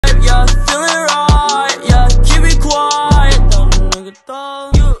yeah, feeling right, yeah, keep it quiet, dumb nigga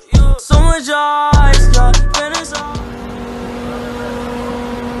dog. You, so much ice, yeah, Venezuela.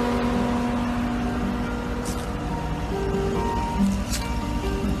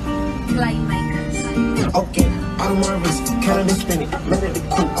 Okay, I don't want risk, counting and spinning, man at the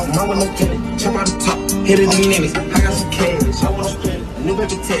coop, mama look at it, jump out the top, hit it in minutes, I got some cash, I wanna spend it, new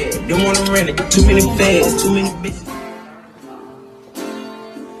baby tag, don't wanna rent it, too many fads, too many bitches.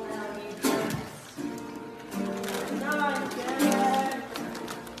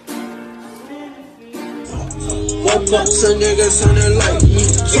 Woke up, some niggas sounding like me,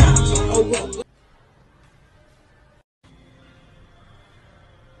 yeah, I woke up.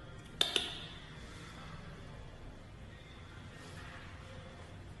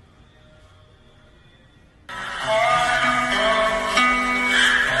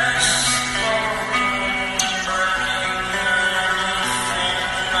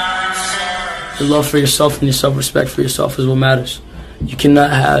 Your love for yourself and your self-respect for yourself is what matters. You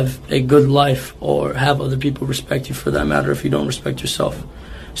cannot have a good life or have other people respect you for that matter if you don't respect yourself.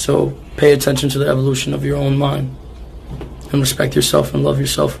 So pay attention to the evolution of your own mind and respect yourself and love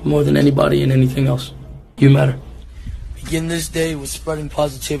yourself more than anybody and anything else. You matter. Begin this day with spreading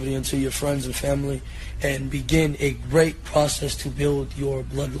positivity into your friends and family and begin a great process to build your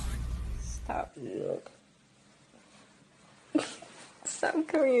bloodline. Stop. Stop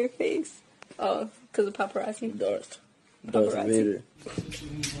covering your face. Oh, because of paparazzi? Darth Vader.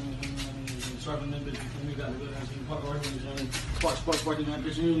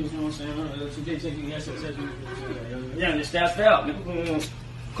 Yeah, the staff out.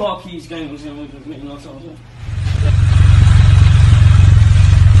 Car keys game was in, something.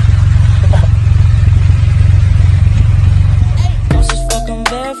 Fucking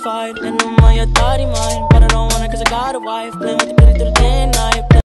verified, and I'm on your thoughty mind, but I don't want it cause I got a wife. Playing with the bitty through the day and night.